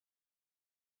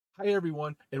Hi,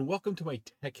 everyone, and welcome to my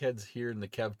tech heads here in the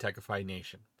KevTechify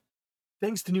Nation.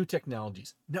 Thanks to new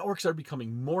technologies, networks are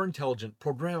becoming more intelligent,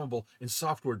 programmable, and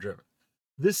software driven.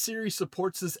 This series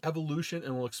supports this evolution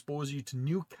and will expose you to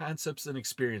new concepts and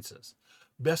experiences.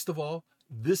 Best of all,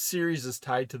 this series is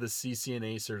tied to the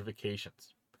CCNA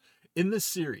certifications. In this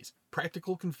series,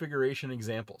 Practical Configuration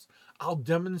Examples, I'll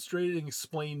demonstrate and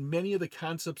explain many of the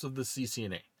concepts of the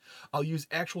CCNA. I'll use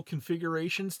actual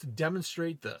configurations to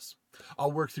demonstrate this.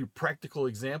 I'll work through practical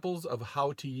examples of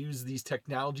how to use these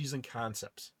technologies and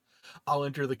concepts. I'll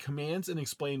enter the commands and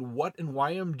explain what and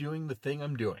why I'm doing the thing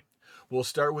I'm doing. We'll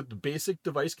start with the basic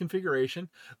device configuration,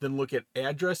 then look at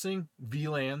addressing,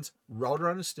 VLANs, router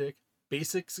on a stick,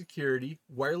 basic security,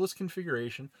 wireless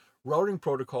configuration, routing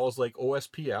protocols like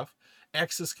OSPF,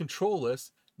 access control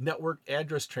lists, network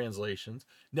address translations,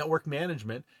 network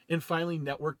management, and finally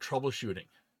network troubleshooting.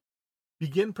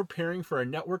 Begin preparing for a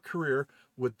network career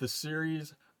with the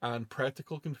series on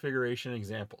practical configuration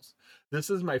examples. This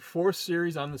is my fourth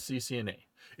series on the CCNA.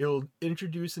 It will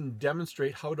introduce and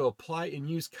demonstrate how to apply and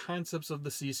use concepts of the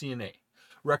CCNA.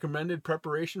 Recommended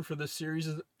preparation for this series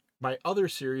is my other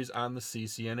series on the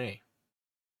CCNA.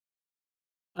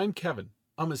 I'm Kevin.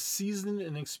 I'm a seasoned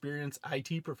and experienced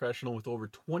IT professional with over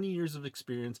 20 years of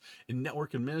experience in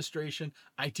network administration,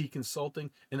 IT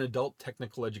consulting, and adult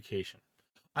technical education.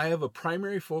 I have a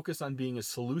primary focus on being a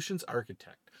solutions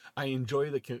architect. I enjoy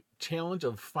the challenge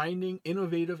of finding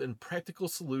innovative and practical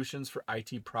solutions for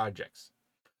IT projects.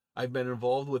 I've been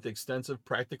involved with extensive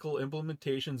practical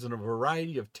implementations in a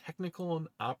variety of technical and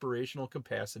operational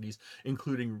capacities,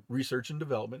 including research and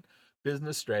development,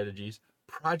 business strategies,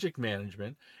 project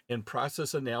management, and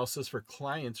process analysis for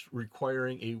clients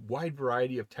requiring a wide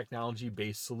variety of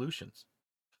technology-based solutions.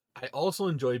 I also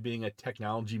enjoy being a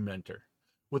technology mentor.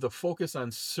 With a focus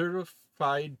on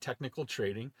certified technical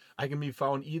training, I can be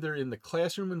found either in the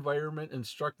classroom environment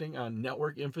instructing on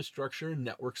network infrastructure and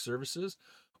network services,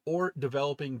 or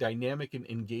developing dynamic and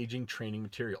engaging training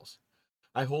materials.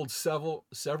 I hold several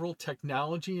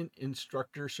technology and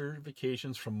instructor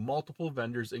certifications from multiple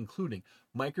vendors, including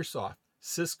Microsoft,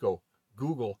 Cisco,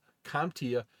 Google,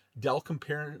 CompTIA, Dell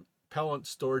Compellent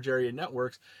Storage Area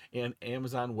Networks, and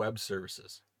Amazon Web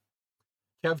Services.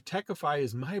 KevTechify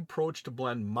is my approach to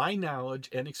blend my knowledge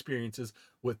and experiences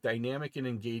with dynamic and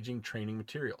engaging training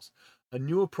materials. A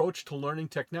new approach to learning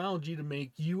technology to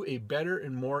make you a better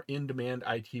and more in-demand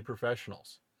IT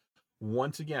professionals.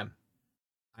 Once again,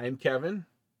 I'm Kevin.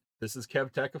 This is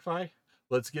KevTechify.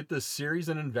 Let's get this series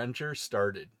and adventure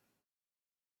started.